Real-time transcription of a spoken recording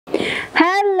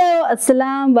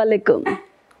అస్సలం వాలేకుమ్.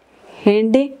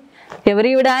 ఏంటి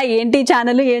ఎవరివిడా ఏంటి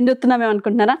ఛానల్ ఏం చూస్తున్నామేమో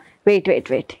అనుకుంటున్నారా?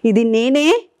 వెయిట్ ఇది నేనే.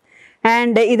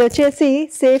 అండ్ ఇది వచ్చేసి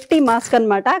సేఫ్టీ మాస్క్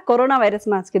అనమాట, కరోనా వైరస్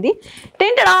మాస్క్. ఇది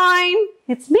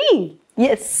it's me.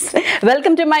 Yes,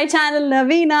 welcome to my channel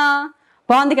Naveena.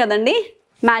 బాగుంది కదండి,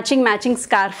 మ్యాచింగ్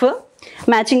స్కార్ఫ్,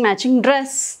 మ్యాచింగ్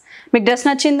డ్రెస్. మీకు డ్రెస్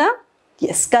నచ్చిందా?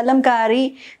 Yes, Kalamkari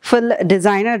full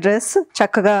designer dress.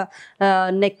 చక్కగా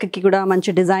నెక్కి కూడా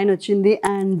మంచి డిజైన్ వచ్చింది.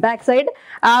 And back side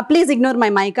please ignore my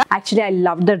mic. Actually I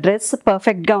love the dress,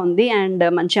 పర్ఫెక్ట్గా ఉంది. అండ్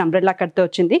మంచి అంబ్రెల్లా కట్తో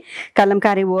వచ్చింది,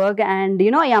 కలంకారీ వర్క్. అండ్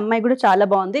యూనో ఈ అమ్మాయి కూడా చాలా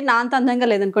బాగుంది. నా అంత అందంగా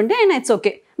లేదనుకోండి, అండ్ ఇట్స్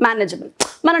ఓకే, మేనేజబుల్.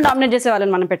 మనం డామినేట్ చేసే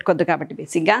వాళ్ళని మనం పెట్టుకోవద్దు కాబట్టి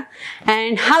బేసిక్గా.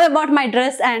 And how about my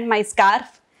dress and my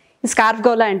scarf? ఈ స్కార్ఫ్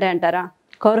గోలా ఏంటి అంటారా?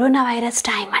 కరోనా వైరస్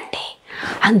టైం అంటే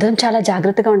అందరం చాలా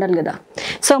జాగ్రత్తగా ఉండాలి కదా.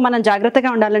 సో మనం జాగ్రత్తగా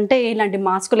ఉండాలంటే ఇలాంటి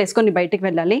మాస్కులు వేసుకొని బయటికి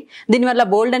వెళ్ళాలి. దీనివల్ల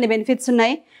బోల్డ్ అని బెనిఫిట్స్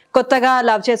ఉన్నాయి. కొత్తగా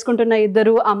లవ్ చేసుకుంటున్న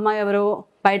ఇద్దరు అమ్మాయి ఎవరో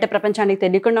బయట ప్రపంచానికి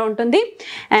తెలియకుండా ఉంటుంది.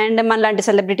 అండ్ మనలాంటి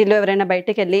సెలబ్రిటీలు ఎవరైనా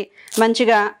బయటకు వెళ్ళి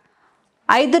మంచిగా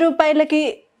 5 రూపాయలకి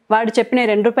వాడు చెప్పిన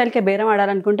 2 రూపాయలకే బేరం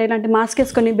ఆడాలనుకుంటే ఇలాంటి మాస్క్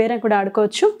వేసుకొని బేరం కూడా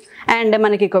ఆడుకోవచ్చు. అండ్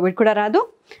మనకి కోవిడ్ కూడా రాదు,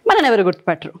 మనని ఎవరు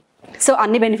గుర్తుపట్టరు. సో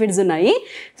అన్ని బెనిఫిట్స్ ఉన్నాయి.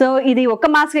 సో ఇది ఒక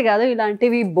మాస్కే కాదు,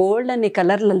 ఇలాంటివి బోల్డ్ అన్ని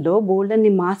కలర్లలో బోల్డ్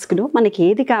అన్ని మాస్కులు మనకి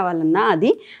ఏది కావాలన్నా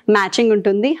అది మ్యాచింగ్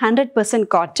ఉంటుంది. 100%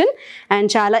 కాటన్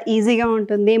అండ్ చాలా ఈజీగా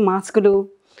ఉంటుంది మాస్కులు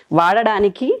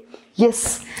వాడడానికి. ఎస్,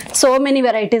 సో మెనీ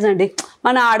వెరైటీస్ అండి.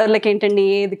 మన ఆడవాళ్ళకి ఏంటండి,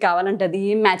 ఏది కావాలంటే అది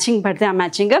మ్యాచింగ్ పడితే ఆ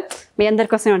మ్యాచింగ్ మీ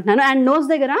అందరికోసం అంటున్నాను. అండ్ నోస్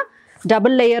దగ్గర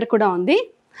డబుల్ లేయర్ కూడా ఉంది.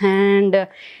 అండ్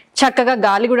చక్కగా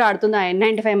గాలి కూడా ఆడుతుంది. ఆ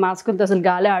N95 మాస్కులతో అసలు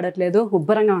గాలి ఆడట్లేదు,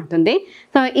 ఉబ్బరంగా ఉంటుంది.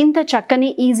 సో ఇంత చక్కని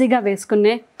ఈజీగా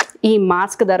వేసుకునే ఈ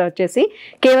మాస్క్ ధర వచ్చేసి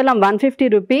కేవలం 150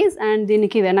 రూపీస్. అండ్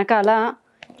దీనికి వెనకాల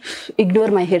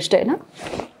ఇగ్నోర్ మై హెయిర్ స్టైల్,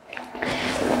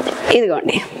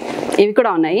 ఇదిగోండి ఇవి కూడా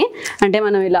ఉన్నాయి, అంటే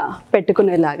మనం ఇలా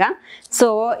పెట్టుకునేలాగా. సో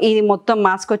ఇది మొత్తం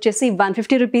మాస్క్ వచ్చేసి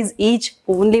 150 rupees each,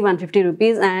 only 150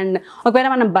 rupees. And ఒకవేళ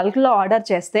మనం బల్క్లో ఆర్డర్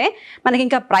చేస్తే మనకి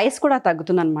ఇంకా ప్రైస్ కూడా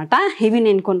తగ్గుతుంది అనమాట. ఇవి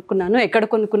నేను కొనుక్కున్నాను, ఎక్కడ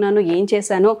కొనుక్కున్నాను, ఏం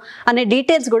చేశాను అనే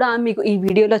డీటెయిల్స్ కూడా మీకు ఈ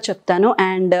వీడియోలో చెప్తాను.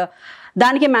 అండ్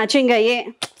దానికి మ్యాచింగ్ అయ్యే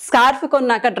స్కార్ఫ్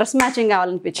కొన్నాక డ్రెస్ మ్యాచింగ్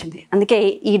కావాలనిపించింది, అందుకే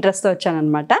ఈ డ్రెస్తో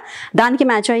వచ్చానమాట. దానికి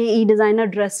మ్యాచ్ అయ్యి ఈ designer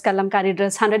dress, Kalamkari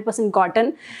dress, 100%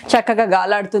 cotton, చక్కగా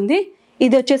గాలాడుతుంది.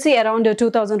 ఇది వచ్చేసి అరౌండ్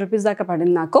 2000 రూపీస్ దాకా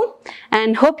పడింది నాకు.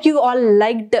 And hope you all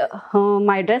liked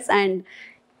my dress. And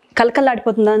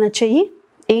కలకల్లాడిపోతుందా నచ్చేయి?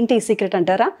 ఏంటి ఈ సీక్రెట్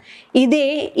అంటారా? ఇదే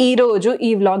ఈరోజు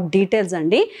ఈ వ్లాగ్ డీటెయిల్స్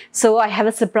అండి. So I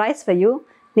have a surprise for you,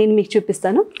 నేను మీకు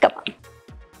చూపిస్తాను. Come on.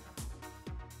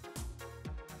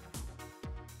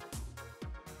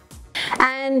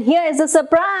 And here is a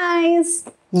surprise.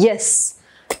 Yes,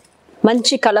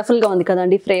 మంచి కలర్ఫుల్గా ఉంది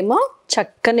కదండి ఫ్రేమ్,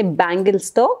 చక్కని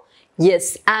బ్యాంగిల్స్తో. Yes,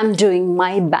 I'm doing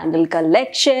my bangle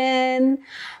collection.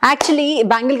 Actually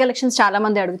bangle collections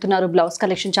చాలామంది అడుగుతున్నారు, బ్లౌజ్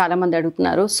కలెక్షన్ చాలామంది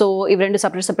అడుగుతున్నారు. సో ఇవి రెండు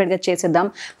సపరేట్గా చేసేద్దాం.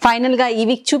 ఫైనల్గా ఈ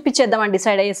వీక్ చూపించేద్దాం అని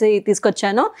డిసైడ్ అయ్యేసి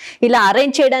తీసుకొచ్చాను. ఇలా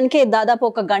అరేంజ్ చేయడానికే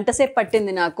దాదాపు 1 గంట సేపు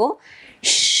పట్టింది నాకు.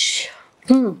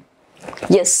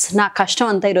 ఎస్, నా కష్టం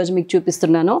అంతా ఈరోజు మీకు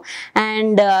చూపిస్తున్నాను.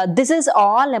 And this is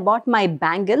all about my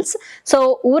bangles. So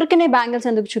ఊరికనే బ్యాంగిల్స్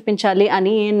ఎందుకు చూపించాలి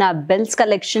అని నా bells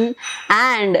collection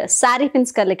and sari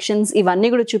pins collections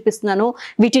ఇవన్నీ కూడా చూపిస్తున్నాను.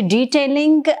 వీటి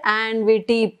డీటెయిలింగ్ అండ్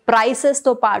వీటి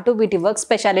ప్రైసెస్తో పాటు వీటి వర్క్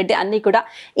స్పెషాలిటీ అన్నీ కూడా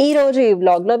ఈరోజు ఈ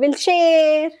వ్లాగ్లో విల్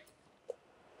షేర్.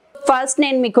 ఫస్ట్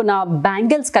నేను మీకు నా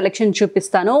బ్యాంగిల్స్ కలెక్షన్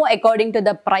చూపిస్తాను అకార్డింగ్ టు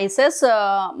ద ప్రైసెస్.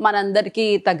 మనందరికీ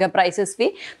తగ్గ ప్రైసెస్వి,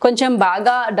 కొంచెం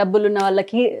బాగా డబ్బులు ఉన్న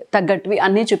వాళ్ళకి తగ్గట్టువి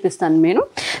అన్నీ చూపిస్తాను నేను.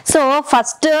 సో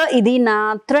ఫస్ట్ ఇది నా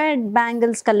థ్రెడ్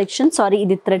బ్యాంగిల్స్ కలెక్షన్. సారీ,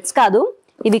 ఇది థ్రెడ్స్ కాదు,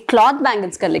 ఇది క్లాత్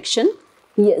బ్యాంగిల్స్ కలెక్షన్.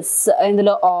 ఎస్,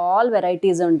 ఇందులో ఆల్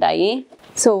వెరైటీస్ ఉంటాయి.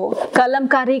 సో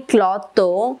కలంకారీ క్లాత్తో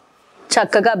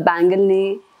చక్కగా బ్యాంగిల్ని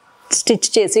స్టిచ్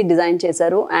చేసి డిజైన్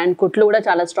చేశారు. అండ్ కుట్లు కూడా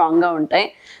చాలా స్ట్రాంగ్గా ఉంటాయి,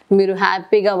 మీరు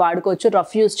హ్యాపీగా వాడుకోవచ్చు,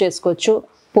 రఫ్ యూజ్ చేసుకోవచ్చు,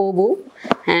 పోవు.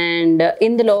 అండ్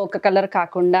ఇందులో ఒక కలర్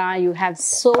కాకుండా you have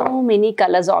so many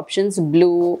colours options,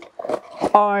 blue,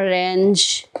 orange,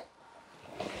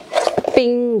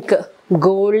 pink,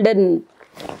 golden,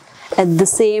 at the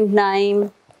same time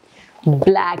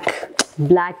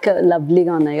black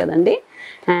లవ్లీగా ఉన్నాయి కదండి.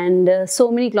 And so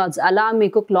many clothes. అలా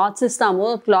మీకు క్లాత్స్ ఇస్తాము,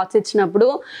 క్లాత్స్ ఇచ్చినప్పుడు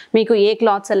మీకు ఏ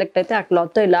క్లాత్ సెలెక్ట్ అయితే ఆ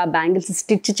క్లాత్తో ఇలా బ్యాంగిల్స్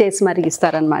స్టిచ్ చేసి మరి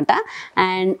ఇస్తారనమాట.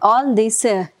 And all these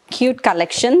cute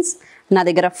collections నా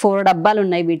దగ్గర 4 డబ్బాలు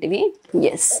ఉన్నాయి వీటివి.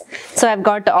 Yes, so I've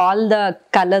got all the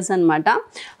colours అనమాట.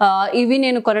 ఇవి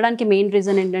నేను కొనడానికి మెయిన్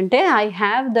రీజన్ ఏంటంటే I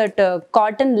have that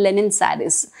cotton Lenin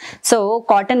saris. So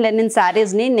cotton Lenin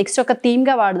శారీస్ని next ఒక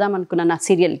థీమ్గా వాడదాం అనుకున్నాను నా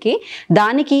సీరియల్కి.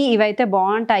 దానికి ఇవైతే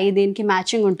బాగుంటాయి, దీనికి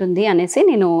మ్యాచింగ్ ఉంటుంది అనేసి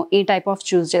నేను ఈ టైప్ ఆఫ్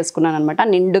చూస్ చేసుకున్నాను అనమాట.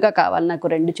 నిండుగా కావాలి నాకు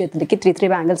 2 చేతులకి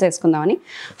 3 బ్యాంగిల్స్ వేసుకుందామని.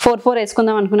 4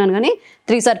 వేసుకుందాం అనుకున్నాను కానీ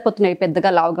 3 సరిపోతున్నాయి, పెద్దగా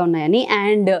లావుగా ఉన్నాయని.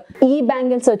 అండ్ ఈ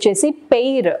బ్యాంగిల్స్ వచ్చేసి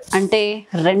పెయిర్ అంటే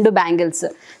 2 బ్యాంగిల్స్.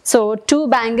 సో 2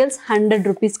 బ్యాంగిల్స్ 100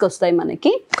 రూపీస్కి వస్తాయి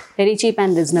మనకి, very cheap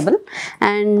and reasonable.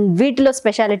 And వీటిలో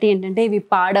స్పెషాలిటీ ఏంటంటే ఇవి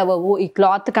పాడవవు. ఈ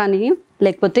క్లాత్ కానీ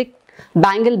లేకపోతే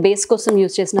బ్యాంగిల్ బేస్ కోసం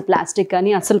యూజ్ చేసిన ప్లాస్టిక్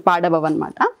కానీ అసలు పాడవవు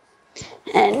అనమాట.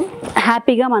 అండ్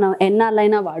హ్యాపీగా మనం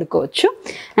ఎన్నాళ్ళైనా వాడుకోవచ్చు.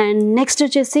 అండ్ నెక్స్ట్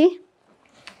వచ్చేసి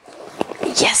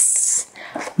ఎస్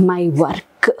మై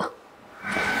వర్క్.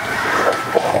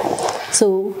 సో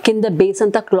కింద బేస్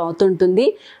అంతా క్లాత్ ఉంటుంది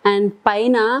అండ్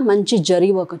పైన మంచి జరీ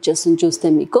వర్క్ వచ్చేస్తుంది చూస్తే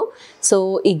మీకు. సో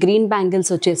ఈ గ్రీన్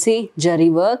బ్యాంగిల్స్ వచ్చేసి జరీ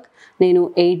వర్క్. నేను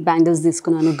 8 బ్యాంగిల్స్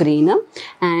తీసుకున్నాను గ్రీన్.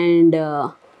 అండ్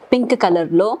పింక్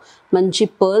కలర్లో మంచి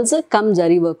పర్ల్స్ కమ్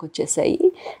జరీ వర్క్ వచ్చేసాయి.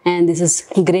 అండ్ దిస్ ఇస్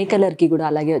గ్రే కలర్కి కూడా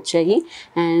అలాగే వచ్చాయి.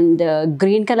 అండ్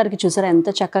గ్రీన్ కలర్కి చూసారా ఎంత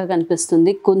చక్కగా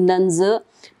కనిపిస్తుంది, కుందన్స్,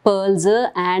 పర్ల్స్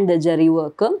అండ్ జరీ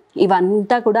వర్క్.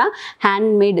 ఇవంతా కూడా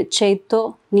హ్యాండ్ మేడ్, చేత్తో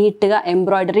నీట్గా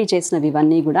ఎంబ్రాయిడరీ చేసినవి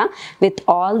ఇవన్నీ కూడా, with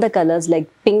all the colours like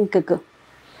pink,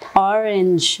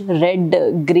 orange, red,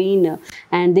 green.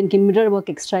 And దీనికి మిర్రర్ వర్క్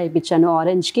ఎక్స్ట్రా ఇప్పించాను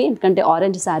ఆరెంజ్కి, ఎందుకంటే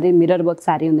orange sari mirror work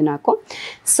sari ఉంది నాకు.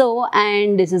 So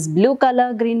and this is blue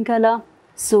colour, green colour.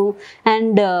 So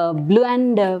and blue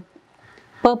and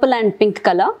purple and pink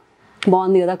colour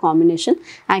బాగుంది కదా combination.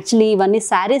 Actually ఇవన్నీ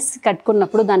శారీస్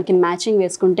కట్టుకున్నప్పుడు దానికి matching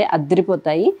వేసుకుంటే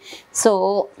అద్దరిపోతాయి. So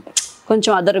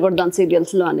కొంచెం అదరగొడదాం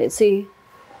సీరియల్స్లో అనేసి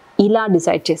ఇలా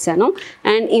డిసైడ్ చేశాను.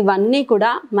 అండ్ ఇవన్నీ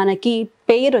కూడా మనకి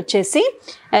పెయిర్ వచ్చేసి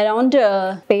అరౌండ్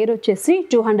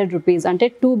 200 రూపీస్. అంటే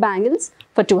 2 బ్యాంగిల్స్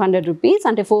ఫర్ 200 రూపీస్,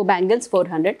 అంటే 4 బ్యాంగిల్స్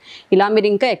 400. ఇలా మీరు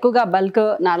ఇంకా ఎక్కువగా బల్క్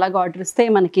నాలాగా ఆర్డర్ ఇస్తే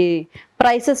మనకి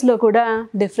ప్రైసెస్లో కూడా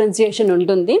డిఫరెన్సియేషన్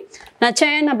ఉంటుంది.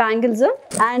 నచ్చాయి నా బ్యాంగిల్స్.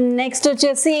 అండ్ నెక్స్ట్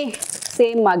వచ్చేసి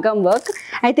సేమ్ మగ్గం వర్క్.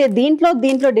 అయితే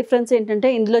దీంట్లో డిఫరెన్స్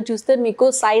ఏంటంటే ఇందులో చూస్తే మీకు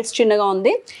సైజ్ చిన్నగా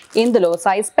ఉంది, ఇందులో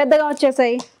సైజ్ పెద్దగా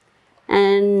వచ్చేసాయి.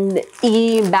 అండ్ ఈ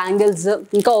బ్యాంగిల్స్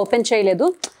ఇంకా ఓపెన్ చేయలేదు,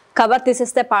 కవర్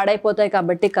తీసేస్తే పాడైపోతాయి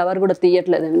కాబట్టి కవర్ కూడా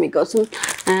తీయట్లేదండి మీకోసం.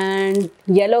 And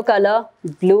yellow colour,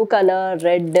 blue colour,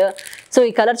 red. So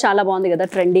ఈ కలర్ చాలా బాగుంది కదా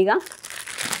ట్రెండీగా.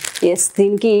 ఎస్,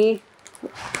 దీనికి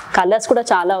కలర్స్ కూడా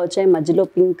చాలా వచ్చాయి మధ్యలో,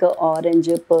 పింక్, ఆరెంజ్,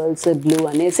 పర్ల్స్, బ్లూ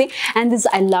అనేసి. And this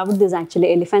I love this actually.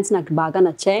 Elephants నాకు బాగా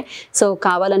నచ్చాయి. సో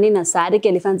కావాలని నా శారీకి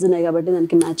ఎలిఫెంట్స్ ఉన్నాయి కాబట్టి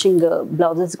దానికి మ్యాచింగ్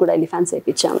బ్లౌజెస్ కూడా ఎలిఫెంట్స్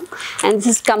వేయించాను. అండ్ దిస్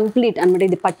ఇస్ కంప్లీట్ అనమాట.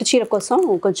 ఇది పట్టు చీర కోసం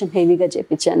కొంచెం హెవీగా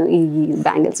చేయించాను ఈ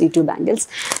బ్యాంగిల్స్, ఈ 2 బ్యాంగిల్స్.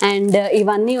 అండ్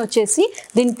ఇవన్నీ వచ్చేసి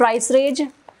దీని price range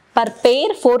per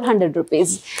pair 400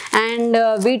 rupees. And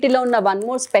వీటిలో ఉన్న వన్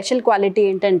మోర్ స్పెషల్ క్వాలిటీ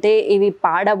ఏంటంటే ఇవి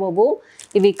పాడవవు,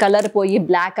 ఇవి కలర్ పోయి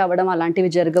బ్లాక్ అవ్వడం అలాంటివి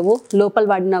జరగవు. లోపల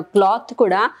వాడిన క్లాత్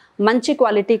కూడా మంచి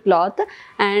క్వాలిటీ క్లాత్.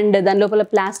 అండ్ దాని లోపల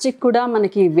ప్లాస్టిక్ కూడా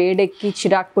మనకి వేడెక్కి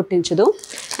చిరాకు పుట్టించదు.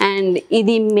 అండ్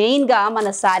ఇది మెయిన్గా మన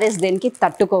శారీస్ దేనికి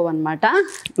తట్టుకోవన్నమాట.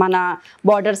 మన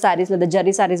బార్డర్ శారీస్ లేదా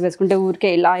జరీ శారీస్ వేసుకుంటే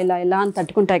ఊరికే ఇలా ఇలా ఇలా అని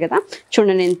తట్టుకుంటాయి కదా.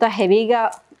 చూడండి ఎంత హెవీగా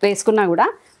వేసుకున్నా కూడా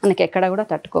మనకి ఎక్కడ కూడా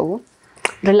తట్టుకోవు,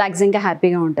 రిలాక్సింగ్గా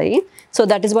హ్యాపీగా ఉంటాయి. So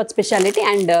that is what speciality.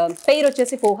 And pair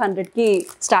వచ్చేసి 400కి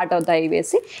స్టార్ట్ అవుతాయి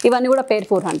వేసి, ఇవన్నీ కూడా pair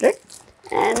 400.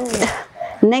 And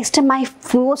next my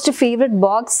most favourite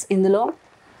box ఇందులో.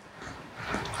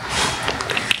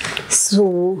 So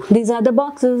these are the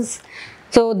boxes.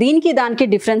 So దీనికి దానికి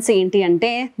డిఫరెన్స్ ఏంటి అంటే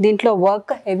దీంట్లో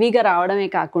వర్క్ హెవీగా రావడమే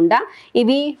కాకుండా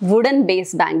ఇవి వుడెన్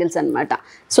బేస్ బ్యాంగిల్స్ అనమాట.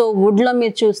 సో వుడ్లో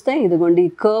మీరు చూస్తే ఇదిగోండి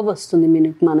ఈ కర్వ్ వస్తుంది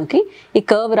మనకి. ఈ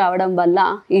కర్వ్ రావడం వల్ల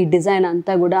ఈ డిజైన్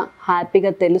అంతా కూడా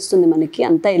హ్యాపీగా తెలుస్తుంది మనకి,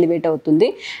 అంతా ఎలివేట్ అవుతుంది.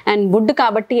 అండ్ వుడ్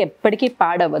కాబట్టి ఎప్పటికీ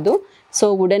పాడవదు. సో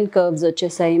వుడెన్ కర్వ్స్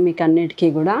వచ్చేసాయి మీకు అన్నిటికీ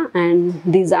కూడా. And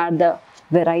these are the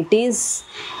varieties.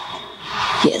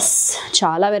 Yes,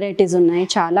 చాలా వెరైటీస్ ఉన్నాయి,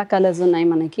 చాలా కలర్స్ ఉన్నాయి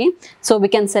మనకి. So we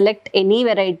can select any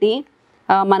variety.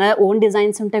 మన ఓన్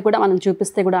డిజైన్స్ ఉంటే కూడా మనం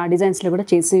చూపిస్తే కూడా ఆ డిజైన్స్లో కూడా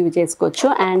చేసుకోవచ్చు.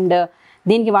 అండ్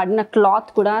దీనికి వాడిన క్లాత్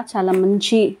కూడా చాలా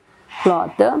మంచి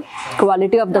cloth.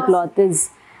 Quality of the cloth is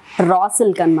raw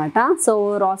silk అనమాట. సో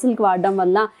రా సిల్క్ వాడడం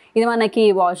వల్ల ఇది మనకి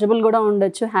వాషబుల్ కూడా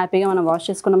ఉండొచ్చు, హ్యాపీగా మనం వాష్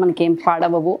చేసుకున్న మనకి ఏం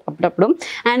పాడవవు అప్పుడప్పుడు.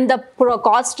 అండ్ ద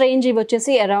కాస్ట్ రేంజ్ ఇవి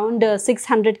వచ్చేసి అరౌండ్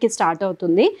 600కి స్టార్ట్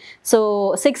అవుతుంది. సో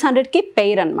 600కి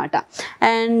పెయిర్ అనమాట.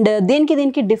 అండ్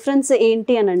దీనికి డిఫరెన్స్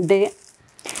ఏంటి అని అంటే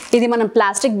ఇది మనం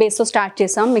ప్లాస్టిక్ బేస్తో స్టార్ట్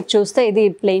చేసాం. మీకు చూస్తే ఇది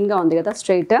ప్లెయిన్గా ఉంది కదా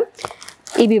స్ట్రైట్.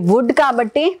 ఇవి వుడ్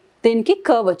కాబట్టి దీనికి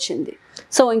కర్వ్ వచ్చింది.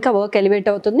 సో ఇంకా వర్క్ ఎలివేట్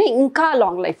అవుతుంది, ఇంకా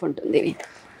లాంగ్ లైఫ్ ఉంటుంది ఇవి.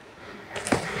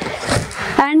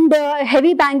 అండ్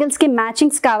హెవీ బ్యాంగిల్స్కి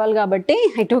మ్యాచింగ్స్ కావాలి కాబట్టి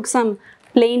I took some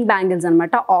plain bangles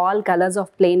అనమాట, all colours of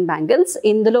plain bangles.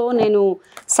 ఇందులో నేను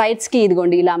సైడ్స్కి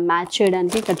ఇదిగోండి ఇలా మ్యాచ్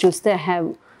చేయడానికి ఇక్కడ చూస్తే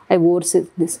I ors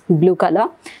this blue colour.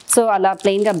 So అలా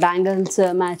ప్లెయిన్గా బ్యాంగిల్స్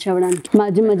మ్యాచ్ అవ్వడానికి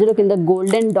మధ్యలో కింద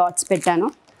గోల్డెన్ డాట్స్ పెట్టించాను.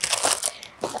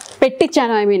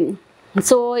 ఐ మీన్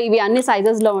సో ఇవి అన్ని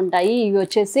సైజెస్లో ఉంటాయి. ఇవి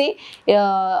వచ్చేసి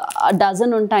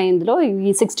డజన్ ఉంటాయి ఇందులో.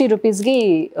 ఇవి 60 రూపీస్కి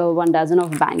 1 dozen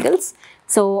of bangles.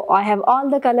 So I have all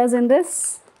the colours in this.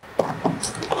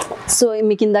 So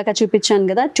మీకు ఇందాక చూపించాను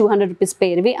కదా 200 రూపీస్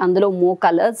పేర్వి, అందులో more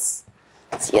colours.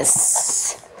 Yes,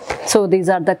 so these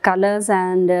are the colours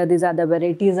and these are the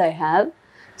varieties I have.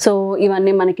 So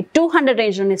ఇవన్నీ మనకి 200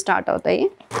 రేంజ్లోనే స్టార్ట్ అవుతాయి.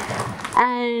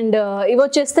 అండ్ ఇవి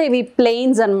వచ్చేస్తే ఇవి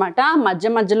ప్లెయిన్స్ అనమాట,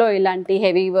 మధ్యలో ఇలాంటి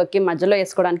హెవీ వర్క్కి మధ్యలో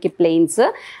వేసుకోవడానికి ప్లెయిన్స్.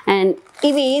 అండ్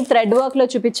ఇవి థ్రెడ్ వర్క్లో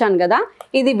చూపించాను కదా,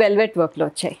 ఇది వెల్వెట్ వర్క్లో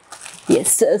వచ్చాయి.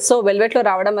 ఎస్, సో వెల్వెట్లో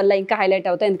రావడం వల్ల ఇంకా హైలైట్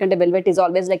అవుతాయి, ఎందుకంటే velvet is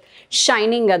always like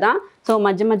shining కదా. సో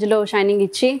మధ్యలో షైనింగ్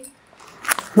ఇచ్చి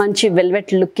మంచి వెల్వెట్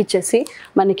లుక్ ఇచ్చేసి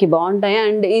మనకి బాగుంటాయి.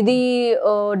 అండ్ ఇది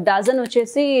డజన్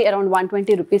వచ్చేసి అరౌండ్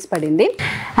 120 రూపీస్ పడింది.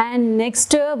 And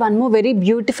next one more very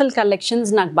beautiful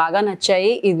collections నాకు బాగా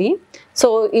నచ్చాయి ఇవి. సో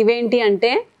ఇవేంటి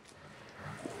అంటే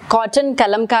కాటన్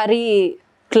కలంకారీ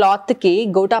క్లాత్కి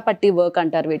గోటాపట్టి వర్క్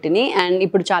అంటారు వీటిని. అండ్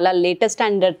ఇప్పుడు చాలా లేటెస్ట్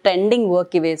అండ్ ట్రెండింగ్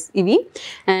వర్క్ ఇవి.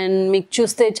 అండ్ మీకు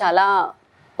చూస్తే చాలా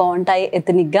బాగుంటాయి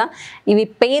ఎథనిక్గా. ఇవి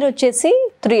పేరు వచ్చేసి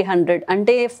 300,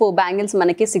 అంటే 4 బ్యాంగిల్స్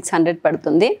మనకి 600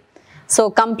 పడుతుంది. సో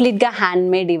కంప్లీట్గా హ్యాండ్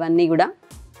మేడ్ ఇవన్నీ కూడా.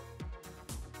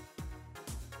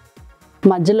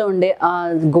 మధ్యలో ఉండే ఆ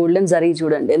గోల్డెన్ జరీ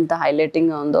చూడండి ఎంత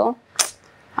హైలైటింగ్గా ఉందో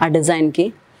ఆ డిజైన్కి.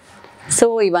 సో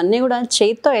ఇవన్నీ కూడా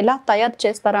చేతితో ఎలా తయారు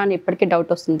చేస్తారా అని ఇప్పటికీ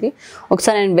డౌట్ వస్తుంది.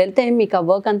 ఒకసారి నేను వెళ్తే మీకు ఆ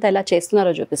వర్క్ అంతా ఎలా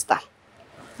చేస్తున్నారో చూపిస్తా.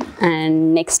 అండ్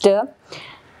నెక్స్ట్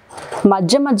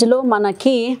మధ్యలో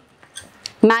మనకి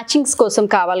మ్యాచింగ్స్ కోసం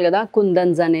కావాలి కదా,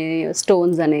 కుందన్స్ అనే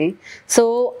స్టోన్స్ అనే. సో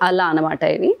అలా అనమాట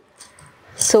ఇవి.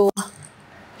 So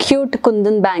cute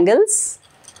kundan bangles.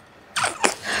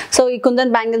 So ఈ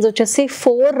కుందన్ బ్యాంగిల్స్ వచ్చేసి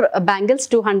 4 బ్యాంగిల్స్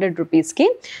 200 రూపీస్కి.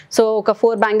 సో ఒక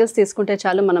 4 బ్యాంగిల్స్ తీసుకుంటే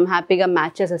చాలు, మనం హ్యాపీగా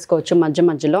మ్యాచ్ చేసేసుకోవచ్చు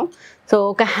మధ్యలో. సో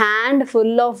ఒక హ్యాండ్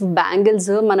ఫుల్ ఆఫ్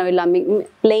బ్యాంగిల్స్ మనం ఇలా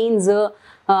ప్లెయిన్స్,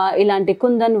 ఇలాంటి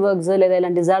కుందన్ వర్క్స్ లేదా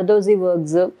ఇలాంటి జర్దోజీ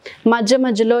వర్క్స్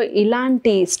మధ్యలో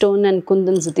ఇలాంటి స్టోన్ అండ్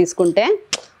కుందన్స్ తీసుకుంటే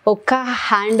ఒక్క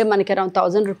హ్యాండ్ మనకి అరౌండ్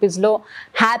 1000 రూపీస్లో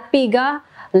హ్యాపీగా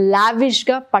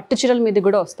లావిష్గా పట్టు చీరల మీద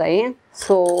కూడా వస్తాయి.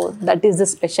 So that is the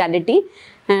speciality.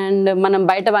 And మనం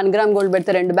బయట 1 గ్రామ్ గోల్డ్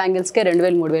పెడితే 2 బ్యాంగిల్స్కే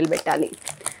 2000 3000 పెట్టాలి.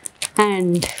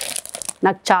 అండ్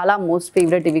నాకు చాలా మోస్ట్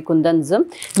ఫేవరెట్ ఇవి కుందన్స్.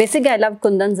 బేసిక్గా I love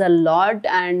kundans a lot.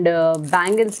 And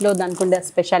బ్యాంగిల్స్లో దానికి ఉండే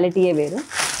స్పెషాలిటీయే వేరు.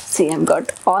 See, I've got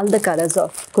all the colors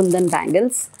of kundan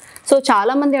bangles. So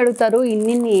చాలామంది అడుగుతారు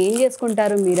ఇన్ని ఏం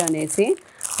చేసుకుంటారు మీరు అనేసి.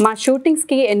 మా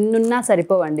షూటింగ్స్కి ఎన్నున్నా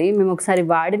సరిపోవండి, మేము ఒకసారి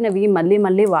వాడినవి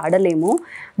మళ్ళీ వాడలేము.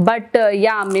 బట్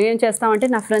యా, మేమేం చేస్తామంటే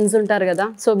నా ఫ్రెండ్స్ ఉంటారు కదా,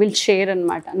 సో వీల్ షేర్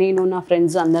అనమాట. నేను నా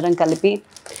ఫ్రెండ్స్ అందరం కలిపి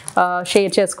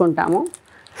షేర్ చేసుకుంటాము.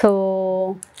 సో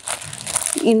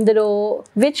ఇందులో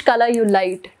which colour you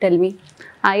like, tell me.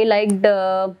 I liked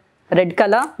red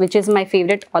colour which is my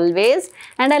favourite always.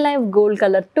 And I like gold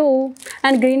colour two.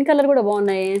 And green colour కూడా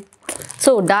బాగున్నాయి.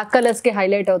 సో డార్క్ కలర్స్కి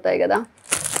హైలైట్ అవుతాయి కదా.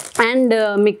 అండ్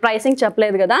మీకు pricing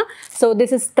చెప్పలేదు కదా. So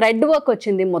this is thread work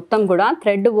వచ్చింది మొత్తం కూడా.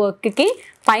 థ్రెడ్ వర్క్కి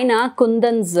పైన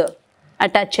కుందన్స్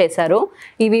అటాచ్ చేశారు.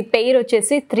 ఇవి పెయిర్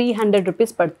వచ్చేసి 300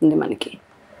 రూపీస్ పడుతుంది మనకి.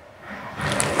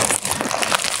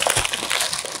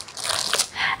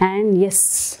 And yes,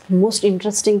 most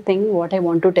interesting thing what I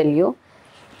want to tell you.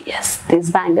 Yes, this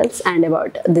bangles and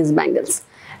about this bangles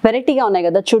వెరైటీగా ఉన్నాయి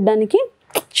కదా చూడ్డానికి.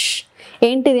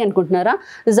 ఏంటిది అనుకుంటున్నారా?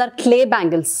 This are clay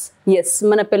bangles. Yes,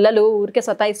 మన పిల్లలు ఊరికే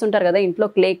సతాయిస్తుంటారు కదా ఇంట్లో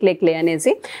క్లే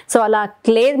అనేసి. సో అలా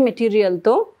క్లే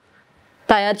మెటీరియల్తో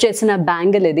తయారు చేసిన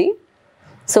బ్యాంగిల్ ఇది.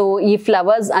 సో ఈ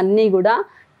ఫ్లవర్స్ అన్నీ కూడా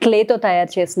క్లేతో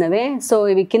తయారు చేసినవే. సో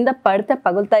ఇవి కింద పడితే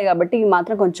పగులుతాయి కాబట్టి ఇవి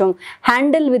మాత్రం కొంచెం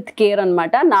హ్యాండిల్ విత్ కేర్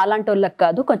అనమాట. నాలాంటి వాళ్ళకి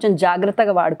కాదు, కొంచెం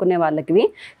జాగ్రత్తగా వాడుకునే వాళ్ళకి ఇవి.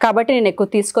 కాబట్టి నేను ఎక్కువ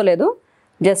తీసుకోలేదు,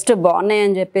 జస్ట్ బాగున్నాయి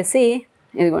అని చెప్పేసి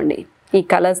ఇదిగోండి ఈ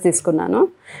కలర్స్ తీసుకున్నాను.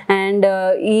 అండ్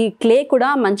ఈ క్లే కూడా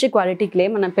మంచి క్వాలిటీ క్లే,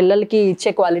 మన పిల్లలకి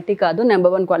ఇచ్చే క్వాలిటీ కాదు,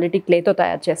 నెంబర్ 1 క్వాలిటీ క్లేతో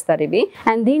తయారు చేస్తారు ఇవి.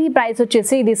 అండ్ దీని ప్రైస్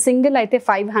వచ్చేసి ఇది సింగిల్ అయితే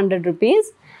 500 రూపీస్.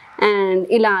 అండ్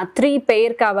ఇలా 3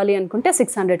 పెయిర్ కావాలి అనుకుంటే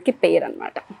 600కి పెయిర్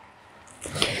అనమాట.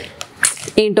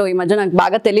 ఏంటో ఈ మధ్య నాకు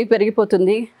బాగా తెలివి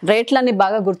పెరిగిపోతుంది, రేట్లన్నీ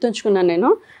బాగా గుర్తుంచుకున్నాను నేను.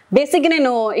 బేసిక్గా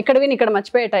నేను ఇక్కడ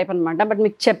మర్చిపోయే టైప్ అనమాట. బట్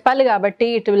మీకు చెప్పాలి కాబట్టి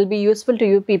it will be useful to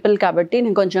you people కాబట్టి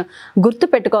నేను కొంచెం గుర్తు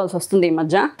పెట్టుకోవాల్సి వస్తుంది ఈ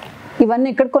మధ్య. ఇవన్నీ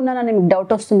ఎక్కడ కొన్నానని మీకు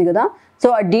డౌట్ వస్తుంది కదా. సో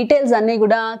ఆ డీటెయిల్స్ అన్నీ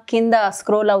కూడా కింద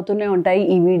స్క్రోల్ అవుతూనే ఉంటాయి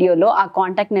ఈ వీడియోలో. ఆ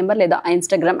కాంటాక్ట్ నెంబర్ లేదా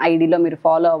ఇన్స్టాగ్రామ్ ఐడిలో మీరు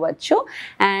ఫాలో అవ్వచ్చు.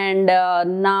 అండ్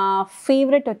నా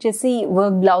ఫేవరెట్ వచ్చేసి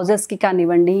వర్క్ బ్లౌజెస్కి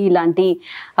కానివ్వండి, ఇలాంటి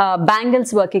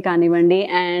బ్యాంగిల్స్ వర్క్కి కానివ్వండి,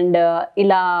 అండ్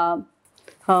ఇలా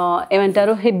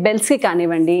ఏమంటారు హిప్ బెల్ట్స్కి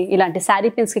కానివ్వండి, ఇలాంటి శారీ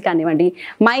పిన్స్కి కానివ్వండి.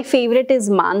 My favourite is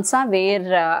Mansa, wear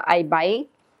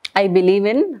I believe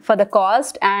in for the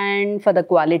cost and for the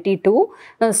quality too.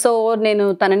 So నేను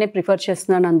తననే ప్రిఫర్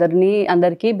చేస్తున్నాను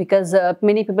అందరికీ, because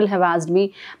many people have asked me,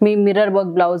 me mirror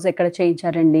work blouse ఎక్కడ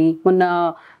చేయించారండి, మొన్న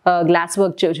గ్లాస్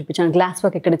వర్క్ చూపించాను, గ్లాస్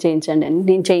వర్క్ ఎక్కడ చేయించండి అని.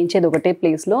 నేను చేయించేది ఒకటే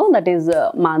ప్లేస్లో, దట్ ఈస్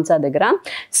మాన్సా దగ్గర.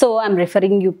 So I'm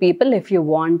referring you people, if you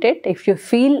want it, if you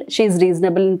feel she is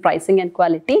reasonable in pricing and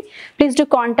quality, please do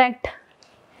contact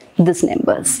this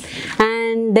numbers.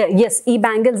 And yes, ఈ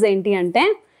బ్యాంగిల్స్ ఏంటి అంటే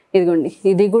ఇదిగోండి,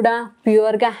 ఇది కూడా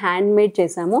ప్యూర్గా హ్యాండ్ మేడ్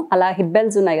చేసాము. అలా హిప్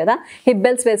బెల్ట్స్ ఉన్నాయి కదా, హిప్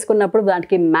బెల్ట్స్ వేసుకున్నప్పుడు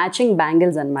దానికి మ్యాచింగ్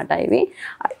బ్యాంగిల్స్ అనమాట ఇవి.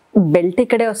 బెల్ట్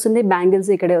ఇక్కడే వస్తుంది, బ్యాంగిల్స్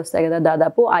ఇక్కడే వస్తాయి కదా,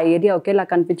 దాదాపు ఆ ఏరియా ఒకేలా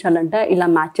కనిపించాలంటే ఇలా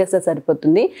మ్యాచ్ చేస్తే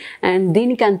సరిపోతుంది. అండ్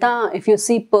దీనికంతా if you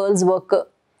sea pearls work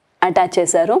attach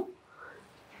చేశారు.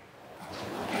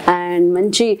 అండ్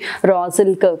మంచి రా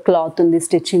సిల్క్ క్లాత్ ఉంది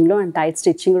స్టిచ్చింగ్లో, అండ్ టైట్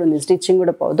స్టిచ్చింగ్ కూడా ఉంది, స్టిచ్చింగ్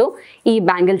కూడా పోదు. ఈ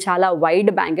బ్యాంగిల్ చాలా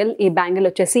వైడ్ బ్యాంగిల్. ఈ బ్యాంగిల్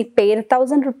వచ్చేసి పేర్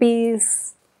 1000 రూపీస్.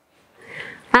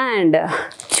 అండ్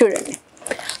చూడండి,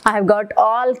 I have got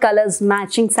all colours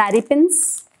matching sari pins.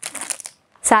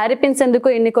 Sari pins ఎందుకు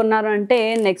ఎన్ని కొన్నారు అంటే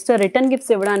నెక్స్ట్ రిటర్న్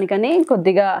గిఫ్ట్స్ ఇవ్వడానికని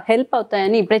కొద్దిగా హెల్ప్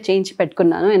అవుతాయని ఇప్పుడే చేయించి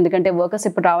పెట్టుకున్నాను. ఎందుకంటే వర్కర్స్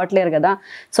ఇప్పుడు రావట్లేరు కదా,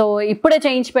 సో ఇప్పుడే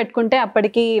చేయించి పెట్టుకుంటే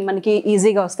అప్పటికి మనకి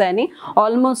ఈజీగా వస్తాయని.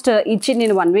 ఆల్మోస్ట్ ఇచ్చి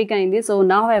నేను 1 వీక్ అయింది. So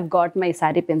now I have got my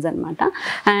sari pins అనమాట.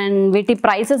 అండ్ వీటి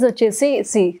ప్రైసెస్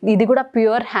వచ్చేసి ఇది కూడా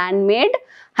pure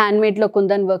హ్యాండ్మేడ్లో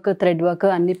kundan work, thread work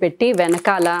అన్నీ పెట్టి,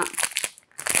 వెనకాల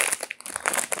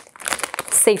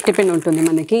సేఫ్టీ పిన్ ఉంటుంది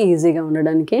మనకి ఈజీగా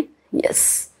ఉండడానికి. ఎస్,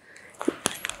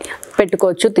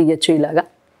 పెట్టుకోవచ్చు, తీయచ్చు ఇలాగా.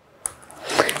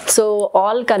 So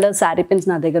all colour sari pins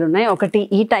నా దగ్గర ఉన్నాయి. ఒకటి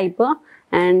ఈ టైప్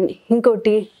అండ్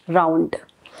ఇంకోటి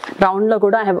రౌండ్లో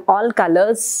కూడా I have all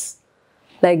colours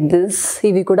like this.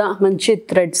 ఇవి కూడా మంచి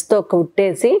థ్రెడ్స్తో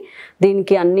కుట్టేసి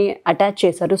దీనికి అన్నీ అటాచ్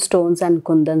చేశారు, స్టోన్స్ అండ్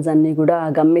కుందన్స్ అన్నీ కూడా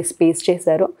గమ్మేసి పేస్ట్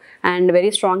చేశారు. అండ్ వెరీ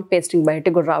స్ట్రాంగ్ పేస్టింగ్,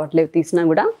 బయటకు కూడా రావట్లేదు తీసినా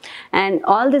కూడా. And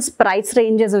all this price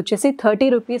ranges వచ్చేసి 30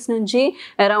 రూపీస్ నుంచి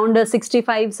అరౌండ్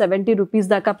 65-70 రూపీస్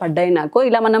దాకా పడ్డాయి నాకు.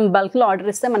 ఇలా మనం బల్క్లో ఆర్డర్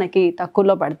ఇస్తే మనకి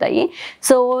తక్కువలో పడతాయి.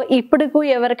 సో ఇప్పుడు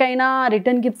ఎవరికైనా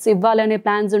రిటర్న్ గిఫ్ట్స్ ఇవ్వాలనే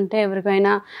ప్లాన్స్ ఉంటే,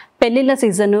 ఎవరికైనా పెళ్ళిళ్ళ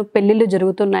సీజన్, పెళ్ళిళ్ళు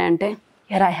జరుగుతున్నాయంటే,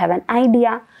 your I have an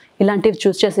idea, ఇలాంటివి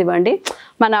చూస్ చేసి ఇవ్వండి.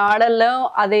 మన ఆర్డర్లో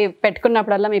అది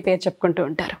పెట్టుకున్నప్పుడల్లా మీ పేరు చెప్పుకుంటూ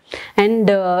ఉంటారు.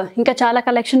 అండ్ ఇంకా చాలా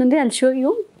కలెక్షన్ ఉంది, I'll show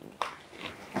you.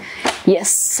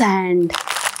 Yes, and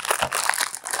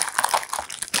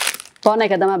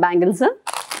బాగున్నాయి కదా మా బ్యాంగిల్స్.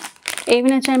 ఏమి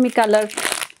నచ్చాయి మీ colour?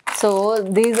 So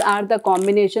these are the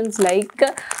combinations like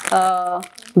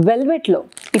వెల్వెట్లో.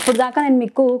 ఇప్పుడు దాకా నేను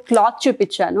మీకు క్లాత్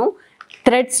చూపించాను,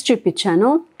 థ్రెడ్స్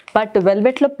చూపించాను, బట్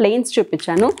వెల్వెట్లో ప్లెయిన్స్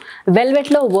చూపించాను,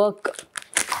 వెల్వెట్లో వర్క్.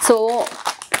 సో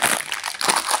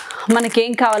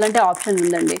మనకేం కావాలంటే ఆప్షన్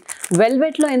ఉందండి.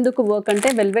 వెల్వెట్లో ఎందుకు వర్క్ అంటే,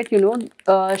 వెల్వెట్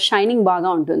షైనింగ్ బాగా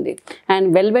ఉంటుంది, అండ్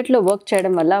వెల్వెట్లో వర్క్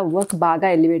చేయడం వల్ల వర్క్ బాగా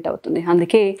ఎలివేట్ అవుతుంది.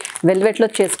 అందుకే వెల్వెట్లో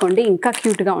చేసుకోండి, ఇంకా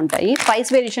క్యూట్గా ఉంటాయి.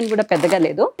 ప్రైస్ వేరియేషన్ కూడా పెద్దగా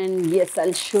లేదు. And yes,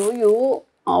 I'll show you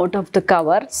out of the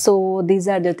cover. So these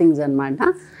are the things అనమాట.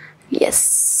 ఎస్,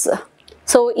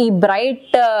 సో ఈ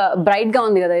బ్రైట్గా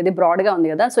ఉంది కదా, ఇది బ్రాడ్గా ఉంది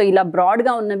కదా. సో ఇలా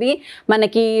బ్రాడ్గా ఉన్నవి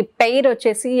మనకి పెయిర్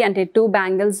వచ్చేసి అంటే 2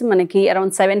 బ్యాంగిల్స్ మనకి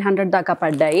అరౌండ్ 700 దాకా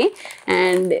పడ్డాయి.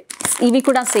 అండ్ ఇవి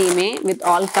కూడా సేమే with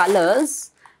all colours.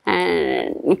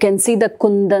 And you can see the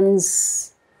kundans,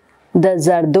 the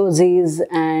జర్దోజీస్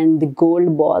and the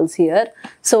gold balls here.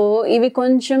 So ఇవి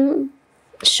కొంచెం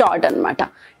షార్ట్ అనమాట.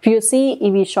 ఇఫ్ యూ సీ,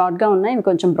 ఇవి షార్ట్గా ఉన్నాయి, ఇవి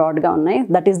కొంచెం బ్రాడ్గా ఉన్నాయి.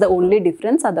 That is the only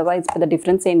difference, otherwise పెద్ద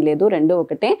డిఫరెన్స్ ఏం లేదు, రెండు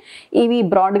ఒకటే. ఇవి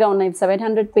బ్రాడ్గా ఉన్నాయి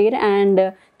 700 పెయిర్, అండ్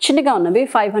చిన్నగా ఉన్నవి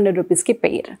 500 రూపీస్కి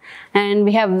pair. And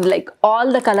we have like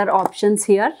all the colour options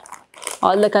here,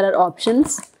 all the colour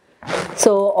options.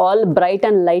 So all bright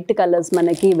and light colours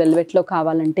మనకి వెల్వెట్లో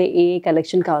కావాలంటే, ఏ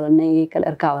కలెక్షన్ కావాలన్నా, ఏ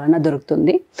కలర్ కావాలన్నా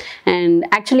దొరుకుతుంది. అండ్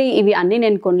యాక్చువల్లీ ఇవి అన్నీ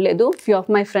నేను కొనలేదు, few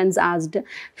of my friends asked,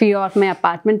 few of my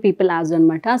apartment people asked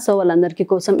అనమాట. సో వాళ్ళందరికీ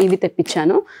కోసం ఇవి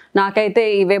తెప్పించాను. నాకైతే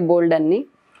ఇవే బోల్డ్ అన్ని.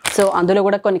 సో అందులో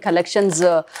కూడా కొన్ని కలెక్షన్స్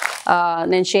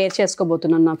నేను షేర్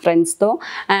చేసుకోబోతున్నాను నా ఫ్రెండ్స్తో.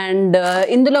 అండ్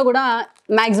ఇందులో కూడా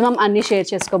మ్యాక్సిమం అన్నీ షేర్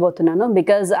చేసుకోబోతున్నాను,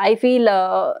 బికాజ్ ఐ ఫీల్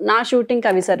నా షూటింగ్కి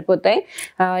అవి సరిపోతాయి.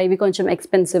 ఇవి కొంచెం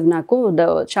ఎక్స్పెన్సివ్, నాకు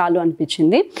చాలు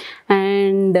అనిపించింది.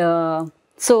 అండ్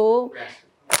సో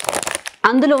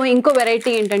అందులో ఇంకో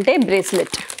వెరైటీ ఏంటంటే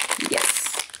బ్రేస్లెట్. ఎస్,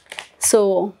 సో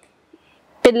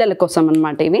పిల్లల కోసం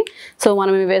అనమాట ఇవి. సో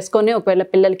మనం ఇవి వేసుకొని ఒకవేళ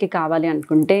పిల్లలకి కావాలి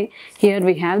అనుకుంటే here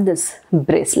we have this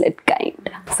bracelet kind.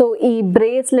 So ఈ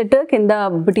బ్రేస్లెట్ కింద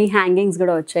బుటీ హ్యాంగింగ్స్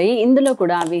కూడా వచ్చాయి. ఇందులో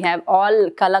కూడా we have all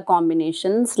colour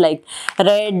combinations like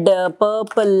red,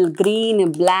 purple, green,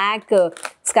 black,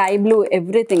 sky blue,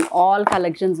 everything all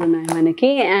collections ఉన్నాయి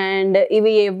మనకి. అండ్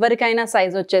ఇవి ఎవరికైనా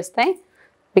సైజ్ వచ్చేస్తాయి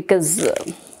బికాజ్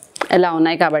ఎలా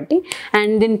ఉన్నాయి కాబట్టి.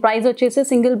 అండ్ దీని ప్రైస్ వచ్చేసి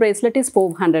single bracelet is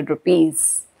 400 rupees.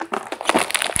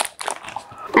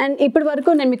 And ఇప్పటి వరకు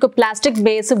నేను మీకు ప్లాస్టిక్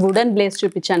బేస్ వుడెన్ బ్లేస్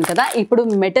చూపించాను కదా, ఇప్పుడు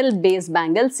మెటల్ బేస్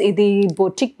బ్యాంగిల్స్. ఇది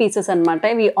బొటిక్ పీసెస్ అనమాట,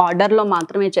 ఇవి ఆర్డర్లో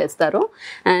మాత్రమే చేస్తారు.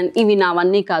 అండ్ ఇవి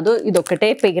నావన్నీ కాదు, ఇది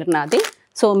ఒకటే పేరు నాది.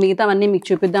 సో మిగతావన్నీ మీకు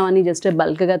చూపిద్దామని జస్ట్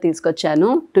బల్క్గా తీసుకొచ్చాను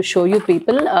to show you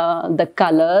people the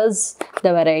colours,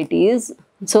 the varieties.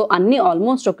 So అన్నీ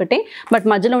ఆల్మోస్ట్ ఒకటే, బట్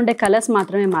మధ్యలో ఉండే కలర్స్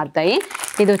మాత్రమే మారుతాయి.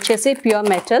 ఇది వచ్చేసి pure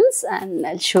metals and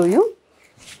I show you.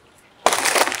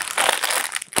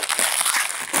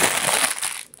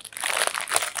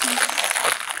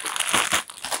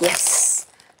 Yes,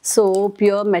 so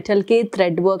pure మెటల్కి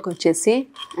thread work వచ్చేసి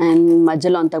అండ్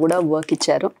మధ్యలో అంతా కూడా వర్క్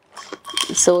ఇచ్చారు.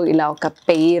 సో ఇలా ఒక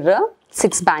పెయిర్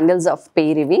 6 బ్యాంగిల్స్ ఆఫ్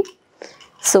పెయిర్ ఇవి.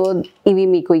 సో ఇవి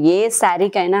మీకు ఏ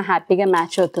శారీకైనా హ్యాపీగా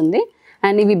మ్యాచ్ అవుతుంది.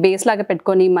 అండ్ ఇవి బేస్ లాగా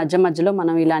పెట్టుకొని మధ్యలో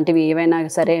మనం ఇలాంటివి ఏవైనా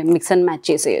సరే మిక్స్ అండ్ మ్యాచ్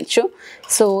చేసేయచ్చు.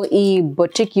 సో ఈ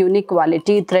boutique unique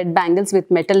quality thread bangles with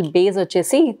metal base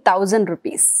వచ్చేసి 1000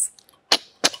 రూపీస్.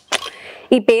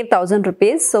 ఈ పేర్ 1000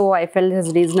 rupees. So I full is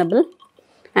reasonable.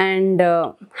 And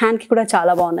హ్యాండ్కి కూడా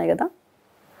చాలా బాగున్నాయి కదా.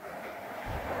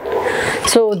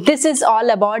 So this is all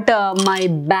about my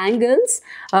bangles.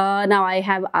 Now I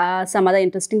have some other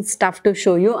interesting stuff to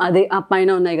show you. Ade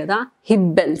appaina unnai kada hip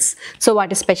belts. So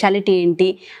what is speciality enti,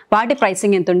 vaati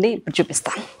pricing ఎంత ఉంది ఇప్పుడు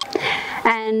చూపిస్తాను.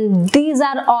 And these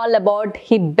are all about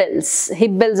hip belts.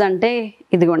 Hip belts అంటే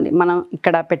ఇదిగోండి మనం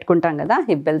ఇక్కడ పెట్టుకుంటాం కదా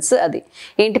హిప్ బెల్ట్స్. అది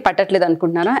ఏంటి పట్టట్లేదు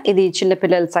అనుకుంటున్నారా, ఇది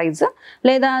చిన్నపిల్లల సైజు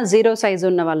లేదా 0 సైజు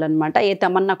ఉన్న వాళ్ళు అనమాట. ఏ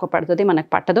తమన్నాకు పడుతుంది, మనకు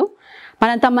పట్టదు.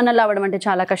 మన తమ్మన్నలు అవ్వడం అంటే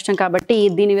చాలా కష్టం కాబట్టి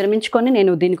దీన్ని విరమించుకొని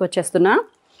నేను దీనికి వచ్చేస్తున్నా.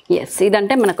 ఎస్,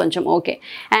 ఇదంటే మనకు కొంచెం ఓకే.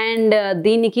 అండ్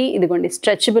దీనికి ఇదిగోండి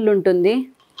స్ట్రెచబుల్ ఉంటుంది.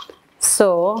 సో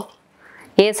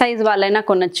ఏ సైజ్ వాళ్ళైనా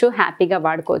కొనొచ్చు, హ్యాపీగా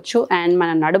వాడుకోవచ్చు. అండ్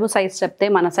మన నడుము సైజ్ చెప్తే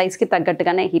మన సైజ్కి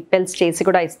తగ్గట్టుగానే హిప్ బెల్ట్స్ చేసి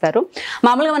కూడా ఇస్తారు.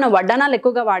 మామూలుగా మనం వడ్డానాలు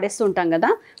ఎక్కువగా వాడేస్తూ ఉంటాం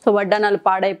కదా. సో వడ్డానాలు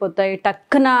పాడైపోతాయి,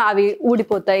 టక్కున అవి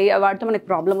ఊడిపోతాయి, వాటితో మనకి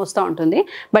ప్రాబ్లం వస్తూ ఉంటుంది.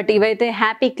 బట్ ఇవైతే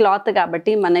హ్యాపీ క్లాత్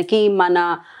కాబట్టి మనకి మన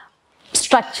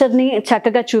స్ట్రక్చర్ని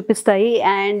చక్కగా చూపిస్తాయి.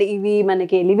 అండ్ ఇవి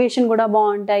మనకి ఎలివేషన్ కూడా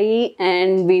బాగుంటాయి.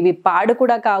 అండ్ ఇవి పాడు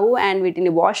కూడా కావు. అండ్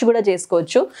వీటిని వాష్ కూడా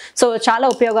చేసుకోవచ్చు. సో చాలా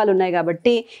ఉపయోగాలు ఉన్నాయి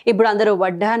కాబట్టి ఇప్పుడు అందరూ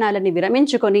వడ్డానాలని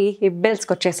విరమించుకొని హిప్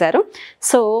బెల్ట్స్కి వచ్చేసారు.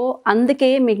 సో అందుకే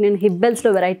మీకు నేను హిప్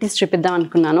బెల్ట్స్లో వెరైటీస్ చూపిద్దాం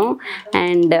అనుకున్నాను.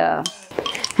 అండ్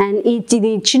ఇది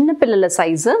చిన్నపిల్లల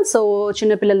సైజు. సో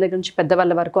చిన్నపిల్లల దగ్గర నుంచి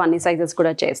పెద్దవాళ్ళ వరకు అన్ని సైజెస్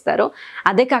కూడా చేస్తారు.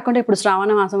 అదే కాకుండా ఇప్పుడు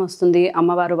శ్రావణ మాసం వస్తుంది,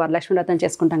 అమ్మవారు వరలక్ష్మి వ్రతం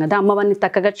చేసుకుంటాం కదా. అమ్మవారిని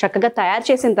చక్కగా తయారు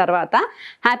చేసిన తర్వాత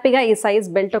హ్యాపీగా ఈ సైజ్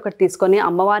బెల్ట్ ఒకటి తీసుకొని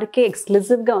అమ్మవారికి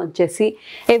ఎక్స్క్లూజివ్గా వచ్చేసి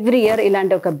ఎవ్రీ ఇయర్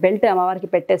ఇలాంటి ఒక బెల్ట్ అమ్మవారికి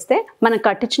పెట్టేస్తే మనం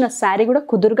కట్టించిన శారీ కూడా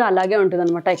కుదురుగా అలాగే ఉంటుంది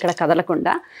అనమాట, ఇక్కడ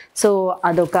కదలకుండా. సో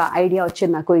అదొక ఐడియా వచ్చి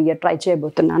నాకు ఇయర్ ట్రై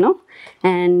చేయబోతున్నాను.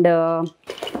 అండ్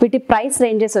వీటి ప్రైస్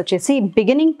రేంజెస్ వచ్చేసి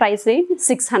బిగినింగ్ ప్రైస్ రేంజ్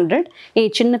 600. ఈ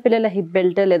చిన్నపిల్లల హిప్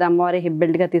బెల్ట్ లేదా అమ్మవారి హిప్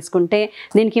బెల్ట్గా తీసుకుంటే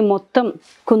దీనికి మొత్తం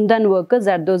కుందన్ వర్క్,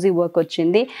 జర్దోజీ వర్క్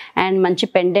వచ్చింది. అండ్ మంచి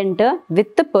pendant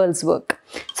with pearls work.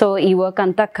 So ఈ వర్క్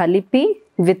అంతా కలిపి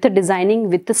విత్ డిజైనింగ్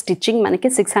విత్ స్టిచ్చింగ్ మనకి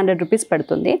 600 రూపీస్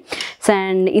పడుతుంది.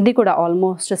 అండ్ ఇది కూడా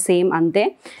ఆల్మోస్ట్ సేమ్ అంతే.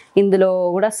 ఇందులో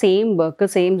కూడా same work,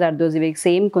 same zardozi work,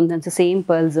 same కుందన్స్, సేమ్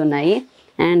పర్ల్స్ ఉన్నాయి.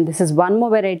 And this is one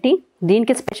more variety.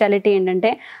 దీనికి స్పెషాలిటీ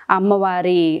ఏంటంటే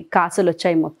అమ్మవారి కాసులు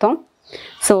వచ్చాయి మొత్తం.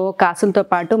 సో కాసులతో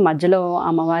పాటు మధ్యలో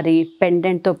అమ్మవారి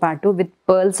పెండెంట్తో పాటు విత్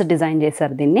పర్ల్స్ డిజైన్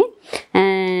చేశారు దీన్ని.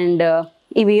 అండ్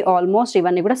ఇవి ఆల్మోస్ట్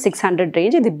ఇవన్నీ కూడా 600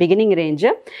 రేంజ్. ఇది బిగినింగ్ రేంజ్.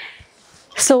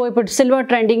 సో ఇప్పుడు సిల్వర్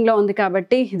ట్రెండింగ్లో ఉంది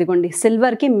కాబట్టి ఇదిగోండి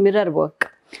సిల్వర్కి మిర్రర్ వర్క్.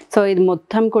 సో ఇది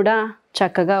మొత్తం కూడా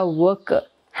చక్కగా వర్క్,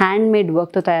 హ్యాండ్ మేడ్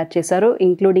వర్క్తో తయారు చేశారు,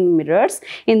 ఇంక్లూడింగ్ మిర్రర్స్.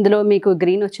 ఇందులో మీకు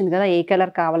గ్రీన్ వచ్చింది కదా, ఏ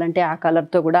కలర్ కావాలంటే ఆ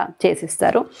కలర్తో కూడా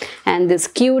చేసిస్తారు. And this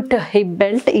cute hip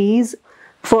belt is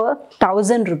for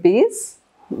 1000 rupees.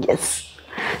 Yes,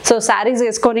 so saris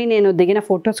వేసుకొని నేను దిగిన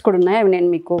ఫొటోస్ కూడా ఉన్నాయి, అవి నేను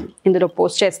మీకు ఇందులో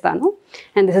పోస్ట్ చేస్తాను.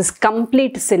 And this is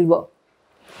complete silver.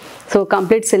 So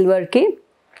complete సిల్వర్కి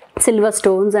silver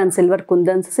stones and silver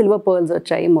kundans, silver pearls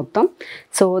వచ్చాయి మొత్తం.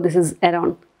 So this is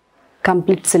around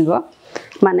complete silver.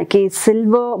 మనకి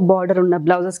సిల్వర్ బార్డర్ ఉన్న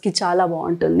బ్లౌజెస్కి చాలా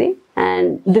బాగుంటుంది.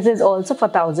 And this is also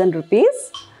for 1000 rupees.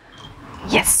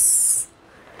 Yes,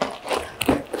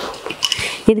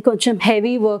 ఇది కొంచెం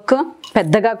హెవీ వర్క్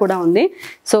పెద్దగా కూడా ఉంది.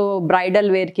 సో బ్రైడల్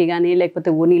వేర్కి కానీ లేకపోతే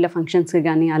ఓనీల ఫంక్షన్స్కి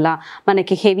కానీ అలా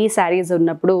మనకి హెవీ శారీస్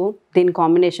ఉన్నప్పుడు దీని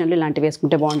కాంబినేషన్లో ఇలాంటివి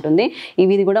వేసుకుంటే బాగుంటుంది.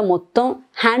 ఇది కూడా మొత్తం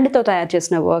హ్యాండ్తో తయారు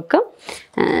చేసిన వర్క్.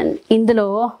 అండ్ ఇందులో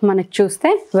మనకి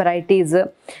చూస్తే వెరైటీస్.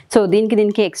 సో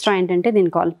దీనికి ఎక్స్ట్రా ఏంటంటే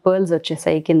దీనికి ఆల్ పర్ల్స్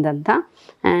వచ్చేసాయి కిందంతా.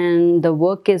 And the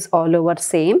work is all over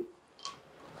same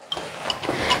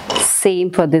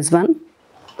for this one.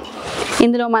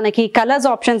 ఇందులో మనకి కలర్స్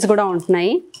ఆప్షన్స్ కూడా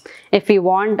ఉంటున్నాయి. ఇఫ్ యూ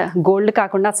వాంట్ గోల్డ్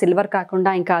కాకుండా సిల్వర్ కాకుండా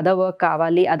ఇంకా అదర్ వర్క్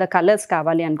కావాలి, అదర్ కలర్స్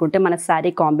కావాలి అనుకుంటే మన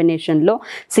శారీ కాంబినేషన్లో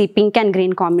పింక్ అండ్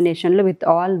గ్రీన్ కాంబినేషన్లో with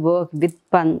all work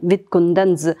with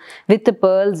kundans, with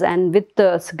pearls and with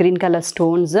green colour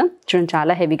stones. చూడండి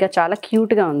చాలా హెవీగా చాలా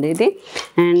క్యూట్గా ఉంది ఇది.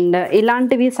 అండ్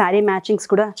ఇలాంటివి శారీ మ్యాచింగ్స్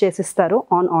కూడా చేసిస్తారు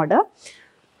on order.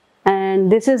 And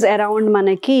this is around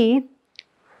మనకి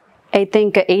ఐ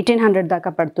థింక్ 1800 దాకా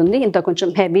పడుతుంది. ఇంత కొంచెం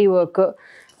హెవీ వర్క్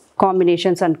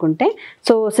కాంబినేషన్స్ అనుకుంటే.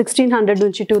 సో 1600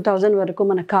 నుంచి 2000 వరకు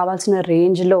మనకు కావాల్సిన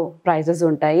రేంజ్లో ప్రైజెస్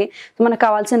ఉంటాయి. సో మనకు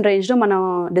కావాల్సిన రేంజ్లో మనం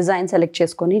డిజైన్ సెలెక్ట్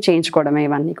చేసుకొని చేయించుకోవడమే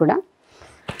ఇవన్నీ కూడా.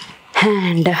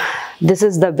 And this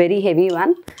is the very heavy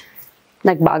one.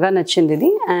 నాకు బాగా నచ్చింది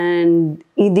ఇది. అండ్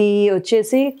ఇది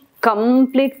వచ్చేసి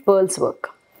complete pearls work.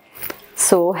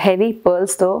 So heavy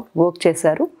పర్ల్స్తో work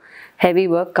చేశారు. Heavy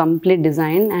work complete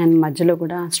design and మధ్యలో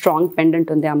కూడా స్ట్రాంగ్ పెండెంట్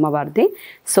ఉంది అమ్మవారిది.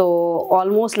 So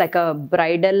almost like a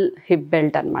bridal hip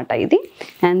belt అనమాట ఇది.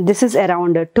 And this is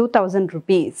around 2000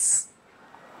 rupees.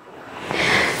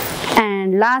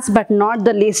 And last but not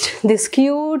the least this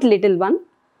cute little one,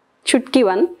 Chutki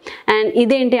one. And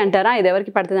ఇదేంటి అంటారా, ఇది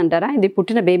ఎవరికి పడుతుంది అంటారా, ఇది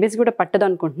పుట్టిన బేబీస్ కూడా పట్టదు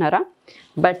అనుకుంటున్నారా?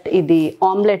 బట్ ఇది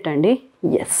ఆమ్లెట్ అండి.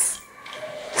 ఎస్,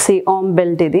 ఆమ్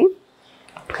బెల్ట్ ఇది.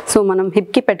 సో మనం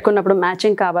హిప్కి పెట్టుకున్నప్పుడు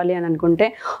మ్యాచింగ్ కావాలి అని అనుకుంటే,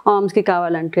 ఆర్మ్స్కి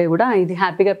కావాలంటే కూడా ఇది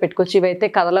హ్యాపీగా పెట్టుకోవచ్చు. ఇవైతే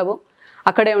కదలవు,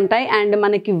 అక్కడే ఉంటాయి. అండ్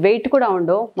మనకి వెయిట్ కూడా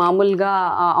ఉండవు. మామూలుగా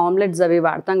ఆమ్లెట్స్ అవి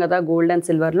వాడతాం కదా గోల్డ్ అండ్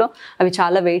సిల్వర్లో, అవి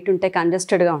చాలా వెయిట్ ఉంటాయి,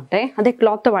 కంజెస్టెడ్గా ఉంటాయి. అదే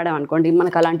క్లాత్తో వాడామనుకోండి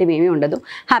మనకు అలాంటివి ఏమీ ఉండదు.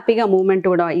 హ్యాపీగా మూవ్మెంట్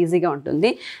కూడా ఈజీగా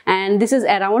ఉంటుంది. And this is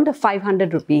around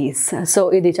 500 rupees. So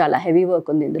ఇది చాలా హెవీ వర్క్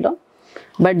ఉంది ఇందులో.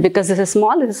 But because this is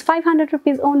small, this is 500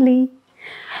 rupees only.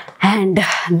 And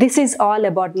this is all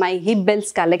about my hip belts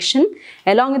collection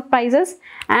along with prices.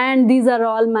 And these are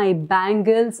all my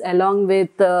bangles along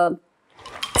with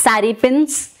saree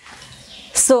pins.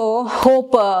 So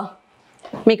hope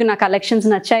meeku na collections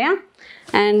nachaya.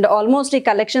 And almost ఈ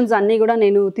collections అన్నీ కూడా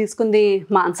నేను తీసుకుంది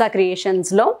Mansa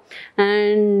క్రియేషన్స్లో.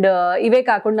 And ఇవే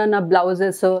కాకుండా నా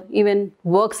blouses even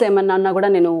works ఏమన్నా ఉన్నా కూడా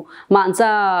నేను మాన్సా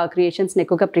క్రియేషన్స్ని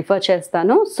ఎక్కువగా ప్రిఫర్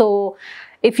చేస్తాను. So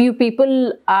if you people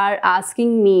are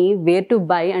asking me where to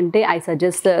buy ante, I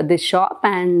suggest this shop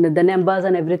and the numbers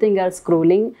and everything are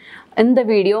scrolling in the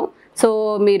video. So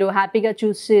మీరు హ్యాపీగా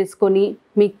చూస్ చేసుకొని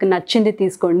మీకు నచ్చింది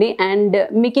తీసుకోండి. అండ్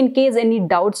మీకు ఇన్ కేస్ ఎనీ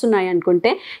డౌట్స్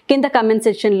ఉన్నాయనుకుంటే కింద comment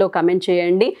సెక్షన్లో comment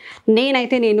చేయండి.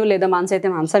 నేను లేదా మాన్సా అయితే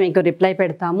మాన్సా మీకు రిప్లై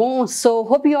పెడతాము. So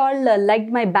hope you all like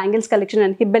my bangles collection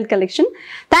and hip belt collection.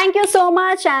 Thank you so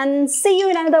much and see you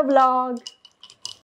in another vlog.